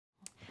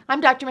I'm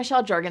Dr.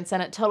 Michelle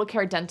Jorgensen at Total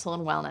Care Dental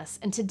and Wellness,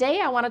 and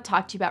today I want to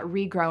talk to you about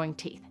regrowing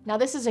teeth. Now,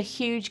 this is a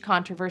huge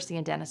controversy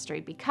in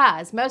dentistry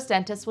because most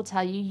dentists will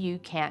tell you you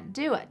can't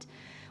do it.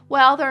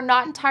 Well, they're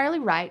not entirely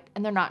right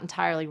and they're not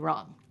entirely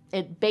wrong.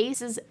 It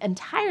bases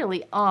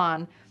entirely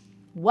on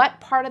what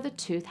part of the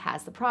tooth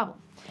has the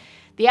problem.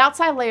 The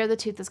outside layer of the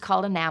tooth is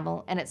called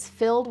enamel, and it's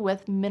filled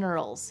with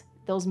minerals.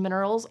 Those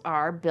minerals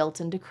are built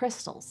into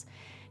crystals.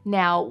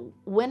 Now,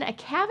 when a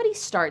cavity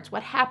starts,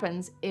 what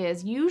happens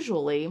is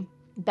usually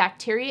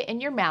bacteria in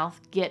your mouth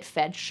get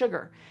fed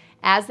sugar.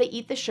 As they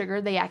eat the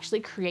sugar, they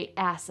actually create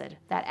acid.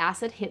 That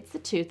acid hits the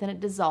tooth and it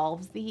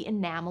dissolves the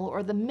enamel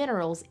or the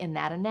minerals in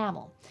that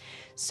enamel.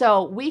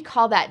 So we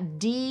call that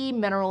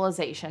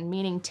demineralization,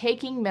 meaning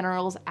taking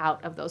minerals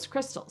out of those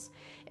crystals.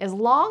 As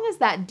long as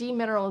that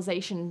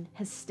demineralization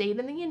has stayed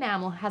in the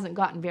enamel, hasn't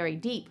gotten very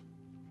deep,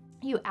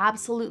 you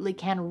absolutely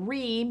can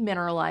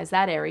remineralize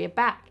that area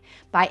back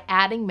by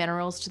adding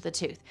minerals to the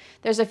tooth.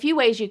 There's a few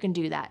ways you can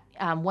do that.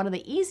 One of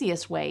the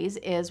easiest ways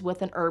is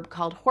with an herb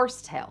called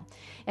horsetail.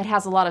 It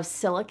has a lot of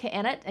silica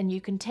in it, and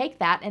you can take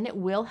that and it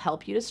will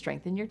help you to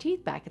strengthen your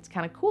teeth back. It's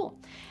kind of cool.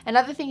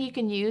 Another thing you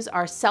can use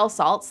are cell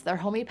salts. They're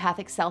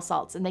homeopathic cell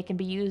salts, and they can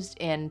be used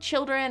in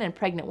children and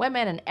pregnant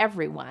women and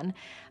everyone.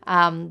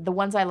 The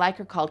ones I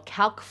like are called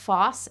calc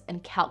phos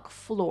and calc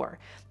fluor.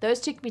 Those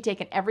two can be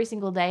taken every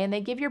single day, and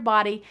they give your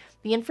body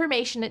the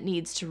information it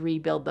needs to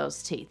rebuild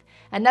those teeth.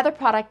 Another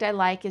product I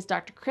like is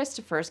Dr.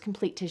 Christopher's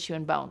Complete Tissue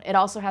and Bone. It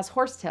also has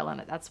horsetail in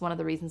it. That's one of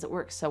the reasons it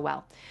works so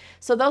well.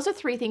 So those are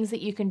three things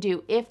that you can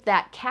do if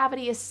that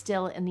cavity is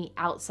still in the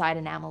outside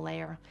enamel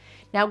layer.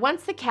 Now,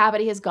 once the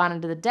cavity has gone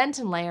into the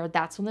dentin layer,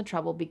 that's when the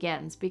trouble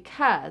begins,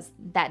 because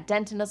that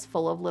dentin is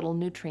full of little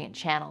nutrient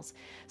channels.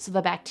 So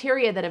the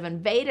bacteria that have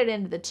invaded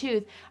into the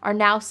tooth are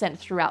now sent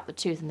throughout the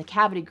tooth, and the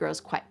cavity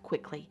grows quite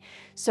quickly.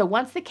 So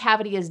once the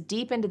cavity is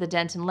deep into the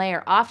dentin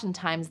layer,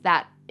 oftentimes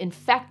that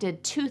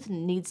infected tooth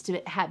needs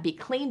to be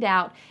cleaned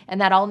out,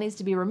 and that all needs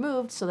to be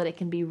removed so that it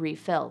can be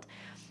refilled.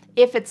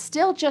 If it's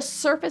still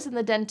just surface in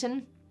the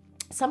dentin,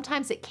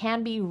 sometimes it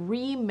can be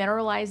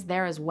remineralized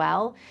there as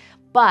well,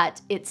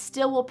 but it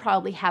still will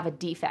probably have a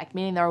defect,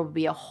 meaning there will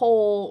be a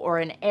hole or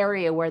an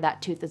area where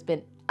that tooth has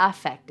been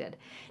affected.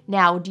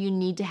 Now, do you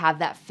need to have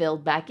that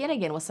filled back in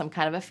again with some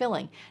kind of a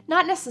filling?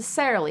 Not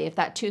necessarily if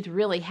that tooth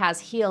really has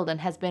healed and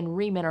has been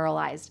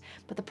remineralized,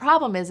 but the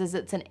problem is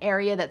it's an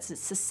area that's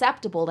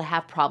susceptible to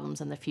have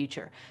problems in the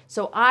future.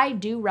 So I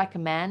do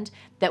recommend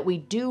that we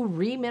do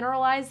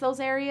remineralize those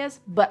areas,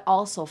 but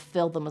also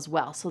fill them as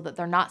well so that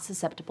they're not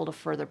susceptible to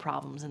further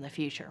problems in the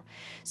future.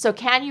 So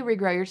can you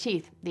regrow your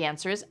teeth? The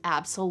answer is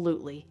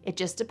absolutely. It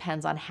just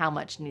depends on how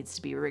much needs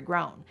to be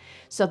regrown.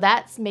 So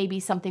that's maybe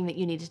something that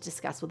you need to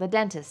discuss with a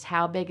dentist.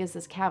 How big is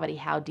this cavity?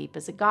 How deep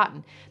has it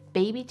gotten?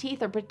 Baby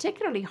teeth are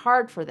particularly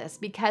hard for this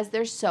because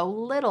they're so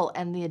little,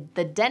 and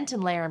the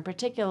dentin layer in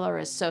particular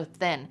is so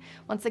thin.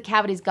 Once the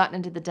cavity's gotten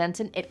into the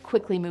dentin, it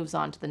quickly moves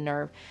on to the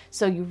nerve.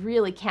 So you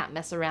really can't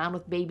mess around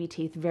with baby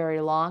teeth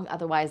very long,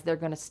 otherwise they're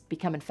going to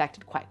become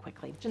infected quite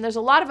quickly. And there's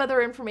a lot of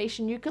other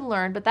information you can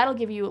learn, but that'll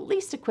give you at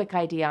least a quick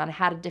idea on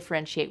how to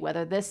differentiate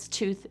whether this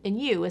tooth in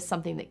you is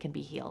something that can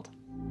be healed.